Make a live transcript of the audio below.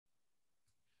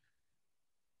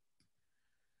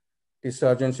The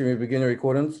Sergeant, you may begin your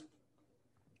recordings.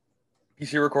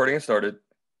 PC recording has started.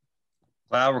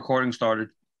 Cloud recording started.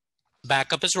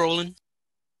 Backup is rolling.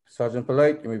 Sergeant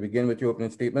Polite, you may begin with your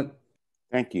opening statement.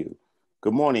 Thank you.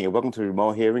 Good morning and welcome to the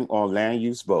remote hearing on land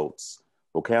use votes.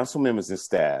 For council members and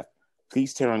staff,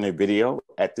 please turn on their video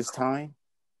at this time.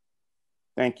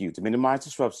 Thank you. To minimize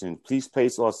disruption, please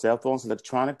place all cell phones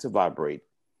electronic to vibrate.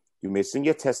 You may send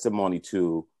your testimony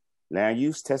to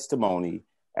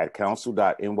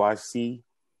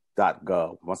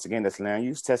landusetestimony@council.nyc.gov. Once again, that's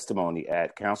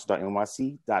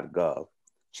landusetestimony@council.nyc.gov.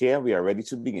 Chair, we are ready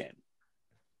to begin.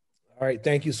 All right,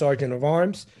 thank you, Sergeant of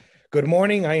Arms. Good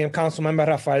morning. I am Councilmember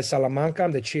Rafael Salamanca.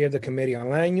 I'm the chair of the Committee on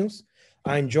Land Use.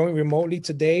 I'm joined remotely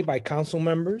today by council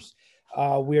members.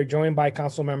 We are joined by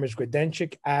council members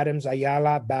Grodenchik, Adams,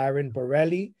 Ayala, Barron,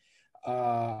 Borelli,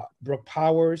 Brooke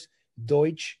Powers,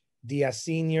 Deutsch, Diaz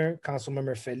Sr.,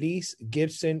 Councilmember Feliz,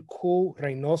 Gibson, Kuhl,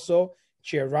 Reynoso,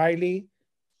 Chair Riley,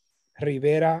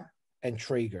 Rivera, and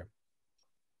Traeger.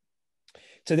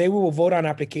 Today, we will vote on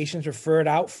applications referred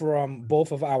out from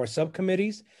both of our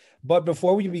subcommittees. But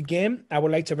before we begin, I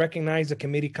would like to recognize the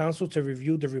committee council to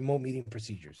review the remote meeting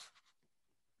procedures.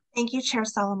 Thank you, Chair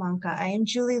Salamanca. I am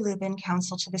Julie Lubin,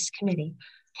 counsel to this committee.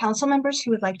 Council members who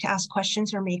would like to ask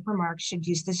questions or make remarks should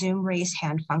use the Zoom raise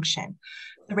hand function.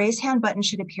 The raise hand button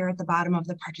should appear at the bottom of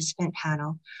the participant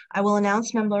panel. I will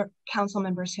announce council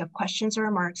members who have questions or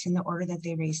remarks in the order that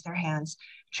they raise their hands.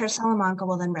 Chair Salamanca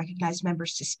will then recognize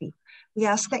members to speak. We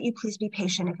ask that you please be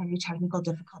patient if any technical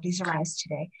difficulties arise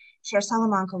today. Chair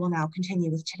Salamanca will now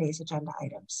continue with today's agenda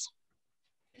items.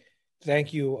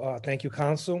 Thank you,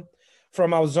 council.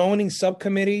 From our zoning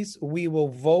subcommittees, we will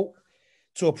vote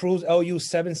to approve LU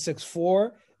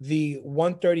 764, the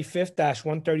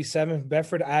 135-137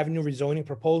 Bedford Avenue rezoning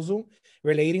proposal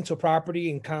relating to property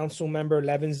in Council Member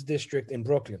Levin's district in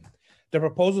Brooklyn. The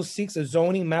proposal seeks a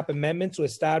zoning map amendment to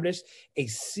establish a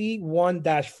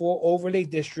C1-4 overlay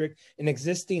district in an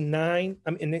existing R6A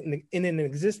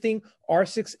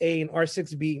and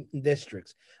R6B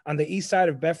districts on the east side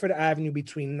of Bedford Avenue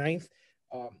between North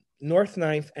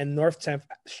 9th and North 10th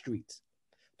Streets.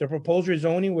 The proposed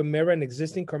rezoning would mirror an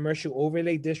existing commercial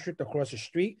overlay district across the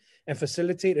street and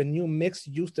facilitate a new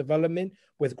mixed-use development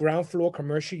with ground floor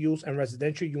commercial use and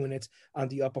residential units on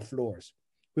the upper floors.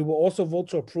 We will also vote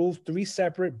to approve 3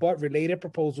 separate but related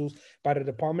proposals by the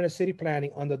Department of City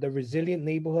Planning under the Resilient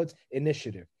Neighborhoods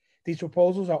Initiative. These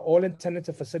proposals are all intended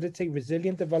to facilitate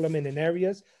resilient development in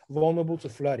areas vulnerable to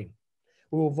flooding.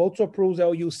 We will vote to approve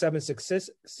LU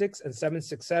 766 and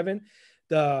 767,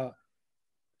 the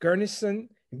Guernsey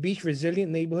Beach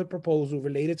Resilient Neighborhood proposal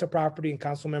related to property in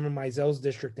Councilmember Meisel's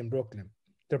district in Brooklyn.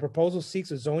 The proposal seeks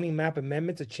a zoning map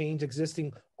amendment to change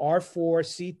existing R4,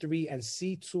 C3, and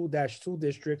C2-2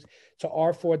 districts to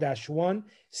R4-1,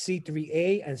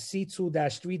 C3A, and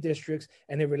C2-3 districts,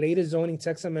 and a related zoning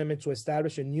text amendment to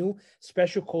establish a new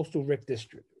special coastal risk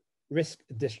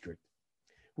district.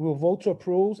 We will vote to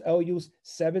approve LU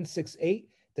 768,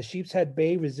 the Sheepshead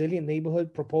Bay Resilient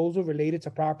Neighborhood proposal related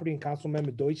to property in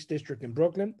Councilmember Deutsch's district in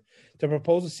Brooklyn. The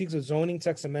proposal seeks a zoning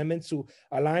text amendment to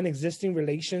align existing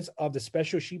relations of the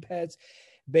special Sheepshead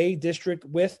Bay district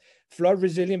with flood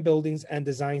resilient buildings and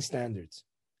design standards.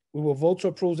 We will vote to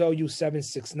approve LU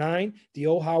 769, the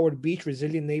Old Howard Beach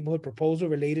Resilient Neighborhood proposal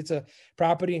related to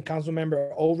property in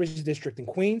Councilmember Ulrich's district in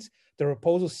Queens. The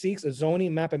proposal seeks a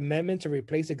zoning map amendment to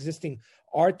replace existing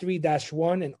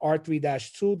R3-1 and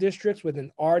R3-2 districts with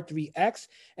an R3X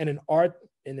and an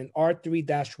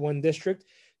R3-1 district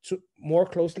to more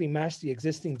closely match the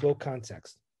existing build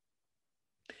context.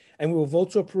 And we will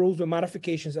vote to approve the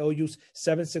modifications LU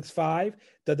 765,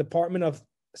 the Department of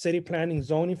City Planning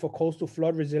Zoning for Coastal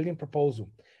Flood Resilient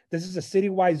proposal. This is a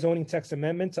citywide zoning text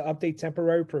amendment to update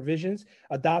temporary provisions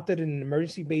adopted in an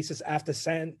emergency basis after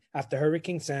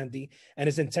Hurricane Sandy and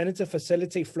is intended to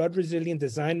facilitate flood resilient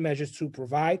design measures to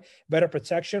provide better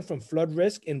protection from flood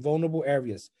risk in vulnerable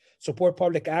areas, support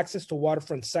public access to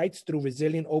waterfront sites through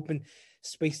resilient open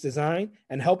space design,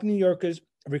 and help New Yorkers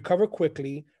recover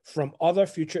quickly from other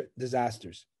future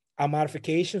disasters. Our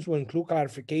modifications will include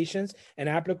clarifications and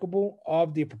applicable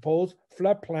of the proposed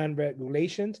flood plan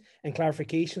regulations and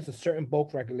clarifications of certain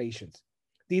bulk regulations.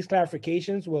 These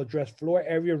clarifications will address floor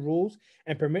area rules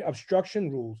and permit obstruction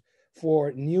rules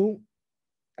for new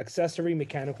accessory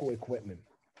mechanical equipment.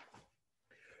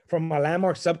 From our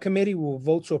landmark subcommittee, we will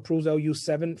vote to approve LU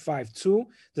 752,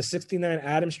 the 69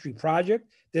 Adams Street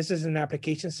project. This is an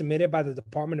application submitted by the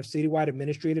Department of Citywide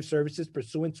Administrative Services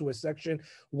pursuant to a section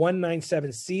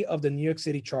 197C of the New York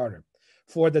City Charter.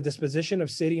 for the disposition of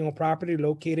city-owned property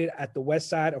located at the west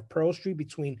side of Pearl Street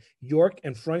between York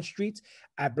and Front Streets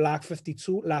at Block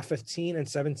 52, Lot 15 and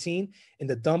 17 in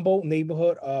the Dumbo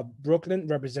neighborhood of Brooklyn,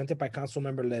 represented by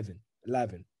Councilmember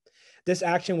Levin. This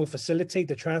action will facilitate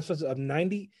the transfers of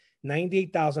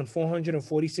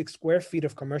 98,446 square feet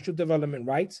of commercial development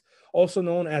rights, also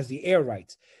known as the air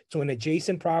rights, to an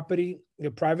adjacent property,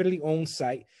 a privately owned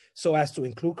site, so as to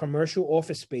include commercial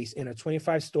office space in a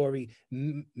 25-story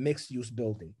mixed-use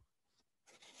building.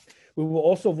 We will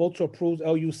also vote to approve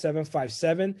LU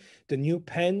 757, the new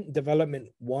Penn Development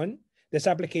 1. This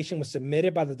application was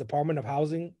submitted by the Department of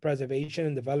Housing, Preservation,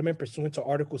 and Development pursuant to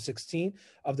Article 16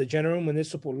 of the General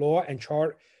Municipal Law and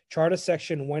Charter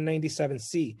Section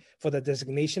 197C for the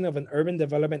designation of an urban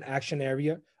development action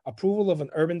area, approval of an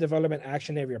urban development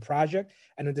action area project,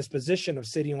 and the disposition of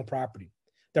city-owned property.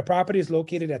 The property is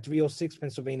located at 306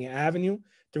 Pennsylvania Avenue,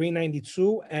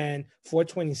 392 and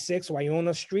 426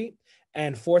 Wynona Street,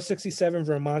 and 467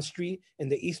 Vermont Street in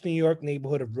the East New York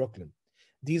neighborhood of Brooklyn.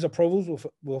 These approvals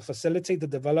will facilitate the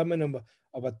development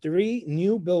of a 3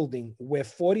 new building with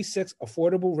 46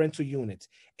 affordable rental units,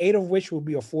 8 of which will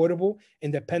be affordable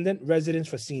independent residence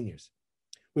for seniors.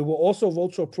 We will also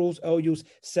vote to approve LU's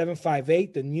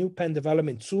 758, the new Penn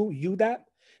Development 2 UDAP.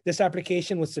 This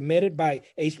application was submitted by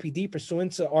HPD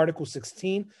pursuant to Article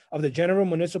 16 of the General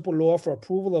Municipal Law for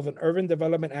approval of an urban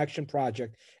development action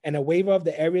project and a waiver of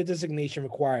the area designation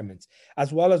requirements,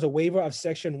 as well as a waiver of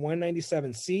Section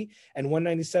 197C and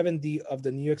 197D of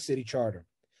the New York City Charter.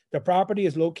 The property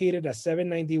is located at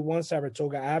 791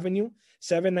 Saratoga Avenue,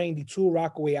 792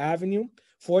 Rockaway Avenue,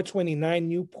 429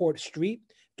 Newport Street,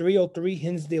 303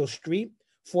 Hinsdale Street,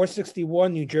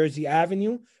 461 New Jersey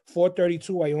Avenue,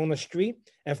 432 Wynona Street,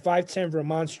 and 510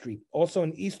 Vermont Street, also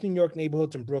in East New York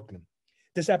neighborhoods in Brooklyn.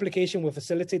 This application will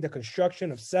facilitate the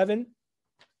construction of 7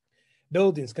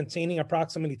 buildings containing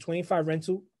approximately 25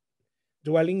 rental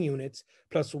dwelling units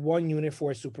plus 1 unit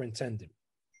for a superintendent.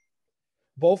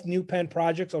 Both new Penn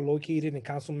projects are located in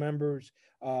Councilmember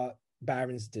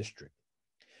Barron's district.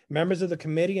 Members of the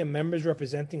committee and members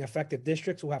representing affected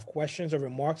districts who have questions or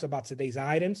remarks about today's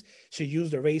items should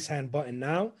use the raise hand button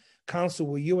now. Council,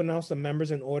 will you announce the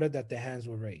members in order that their hands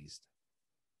were raised?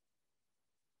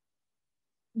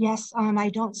 Yes, I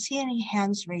don't see any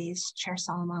hands raised, Chair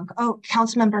Salamanca. Oh,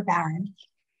 Councilmember Barron.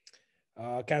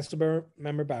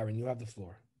 Councilmember Barron, you have the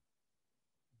floor.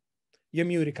 You're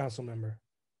muted, Councilmember.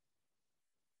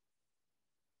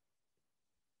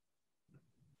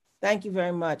 Thank you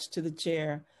very much to the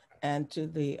chair and to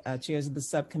the chairs of the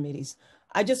subcommittees.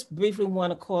 I just briefly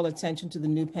want to call attention to the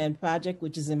New Penn project,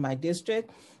 which is in my district.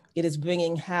 It is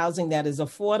bringing housing that is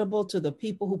affordable to the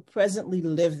people who presently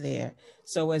live there,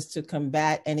 so as to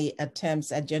combat any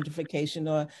attempts at gentrification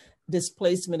or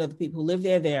displacement of the people who live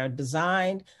there. They are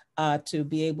designed to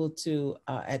be able to,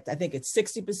 I think it's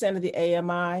 60% of the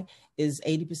AMI is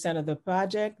 80% of the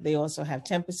project. They also have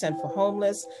 10% for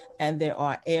homeless, and there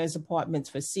are heirs apartments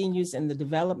for seniors in the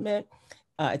development.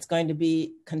 It's going to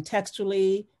be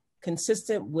contextually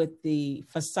consistent with the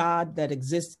facade that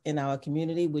exists in our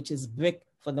community, which is brick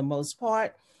for the most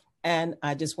part. And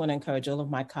I just want to encourage all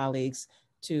of my colleagues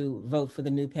to vote for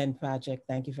the New Penn project.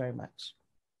 Thank you very much.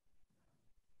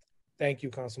 Thank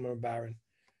you, Councilmember Barron.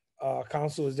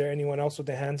 Council, is there anyone else with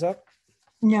their hands up?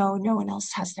 No, no one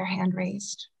else has their hand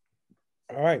raised.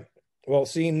 All right. Well,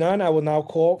 seeing none, I will now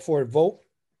call for a vote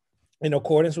in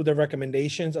accordance with the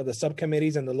recommendations of the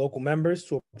subcommittees and the local members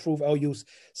to approve LUs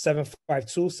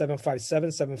 752,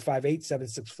 757, 758,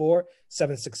 764,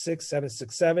 766,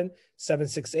 767,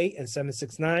 768, and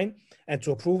 769, and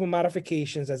to approve the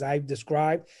modifications as I've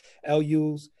described,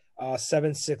 LUs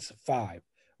 765.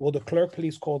 Will the clerk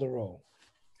please call the roll?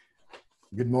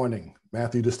 Good morning.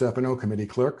 Matthew DiStefano, Committee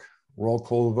Clerk. Roll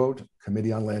call vote,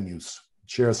 Committee on Land Use.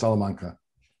 Chair Salamanca.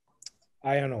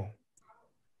 Aye on all.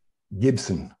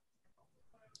 Gibson.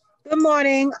 Good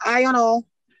morning. Aye on all.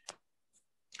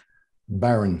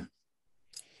 Barron.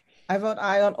 I vote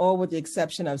aye on all with the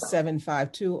exception of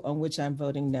 752, on which I'm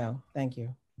voting no. Thank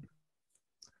you.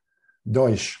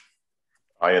 Deutsch.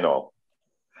 Aye on all.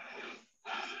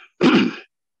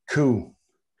 Koo.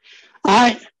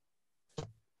 Aye.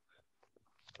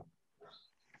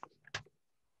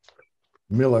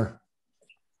 Miller.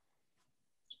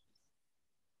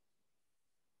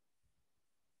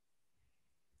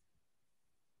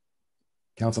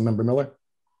 Councilmember Miller?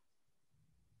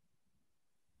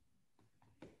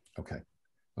 Okay,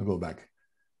 I'll go back.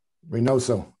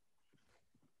 Reynoso.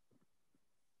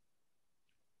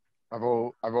 I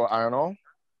vote aye on all.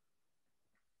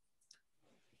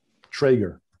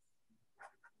 Traeger.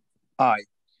 Aye.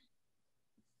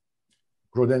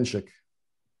 Grodenchik.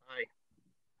 Aye.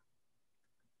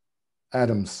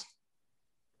 Adams,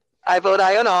 I vote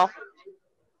aye on all.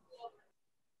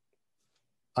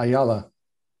 Ayala,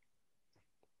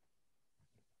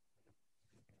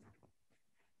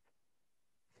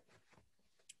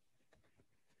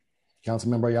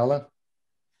 Councilmember Ayala.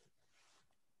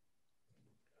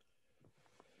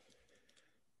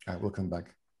 All right, we'll come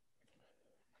back.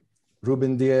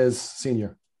 Ruben Diaz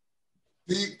Sr.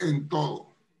 Sí en todo.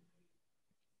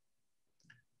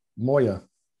 Moya,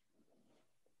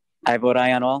 I vote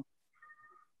aye on all.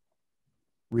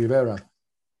 Rivera,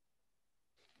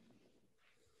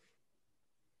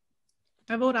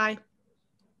 I vote aye.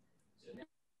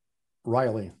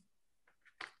 Riley,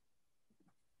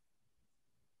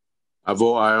 I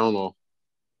vote aye on all.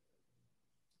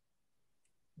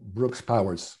 Brooks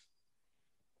Powers.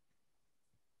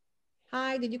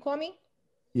 Hi, did you call me?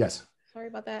 Yes. Sorry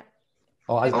about that.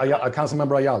 Oh,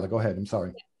 Councilmember Ayala, go ahead. I'm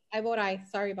sorry. I vote aye.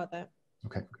 Sorry about that.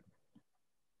 Okay.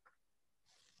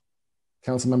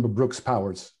 Councilmember Brooks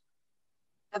Powers.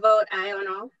 I vote aye on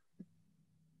all.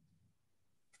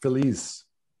 Feliz.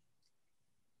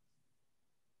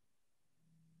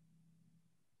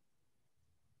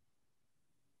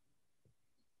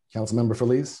 Councilmember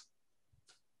Feliz.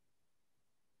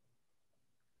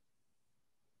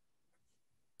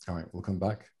 All right, we'll come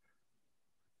back.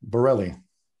 Borelli.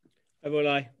 I vote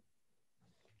aye.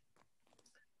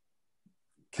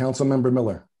 Councilmember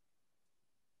Miller.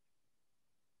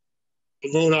 I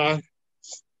vote aye.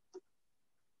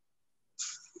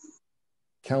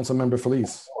 Councilmember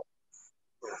Feliz.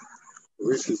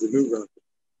 This is the new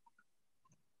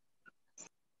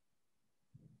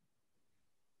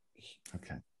guy.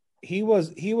 Okay. He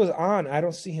was on. I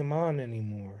don't see him on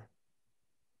anymore.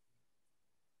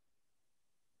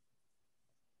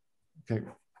 Okay,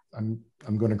 I'm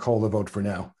going to call the vote for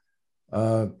now.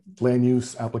 Land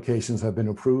use applications have been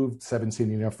approved, 17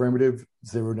 in the affirmative,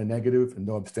 0 in the negative, and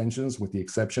no abstentions, with the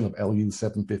exception of LU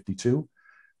 752,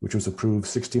 which was approved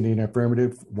 16 in the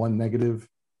affirmative, 1 negative,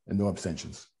 and no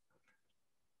abstentions.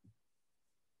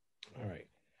 All right.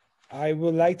 I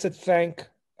would like to thank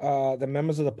the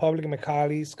members of the public and my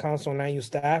colleagues, council and land use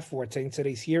staff for attending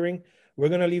today's hearing. We're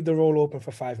going to leave the roll open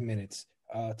for 5 minutes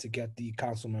to get the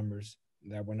council members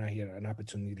that were not here an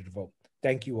opportunity to vote.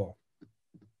 Thank you all.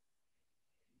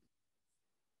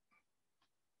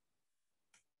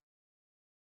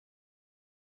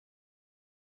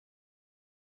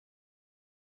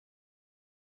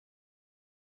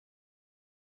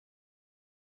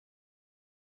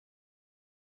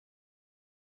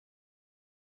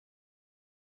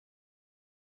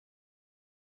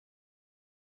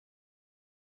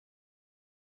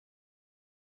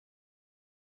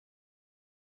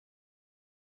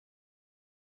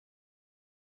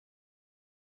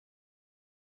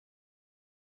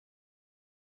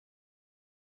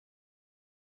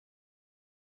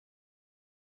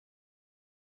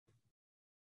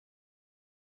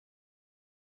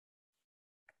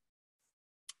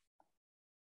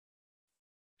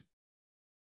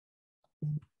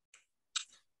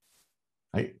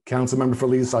 Hey, Councilmember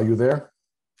Feliz, are you there?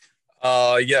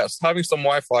 Yes, having some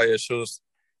Wi-Fi issues.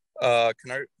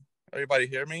 Can everybody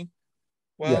hear me?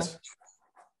 Well, Yes.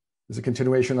 Is a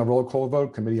continuation of roll call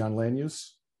vote, Committee on Land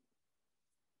Use?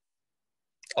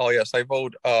 oh yes, I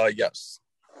vote yes.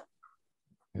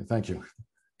 Okay, thank you.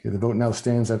 Okay, the vote now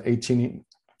stands at 18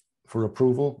 for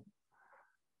approval,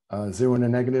 0 in the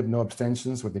negative, no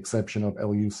abstentions, with the exception of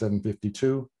LU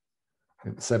 752,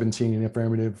 17 in the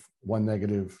affirmative, 1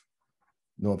 negative,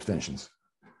 no abstentions.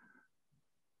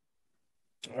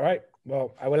 All right.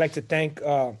 Well, I would like to thank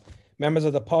members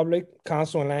of the public,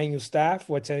 council, and land use staff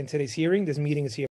for attending today's hearing. This meeting is here.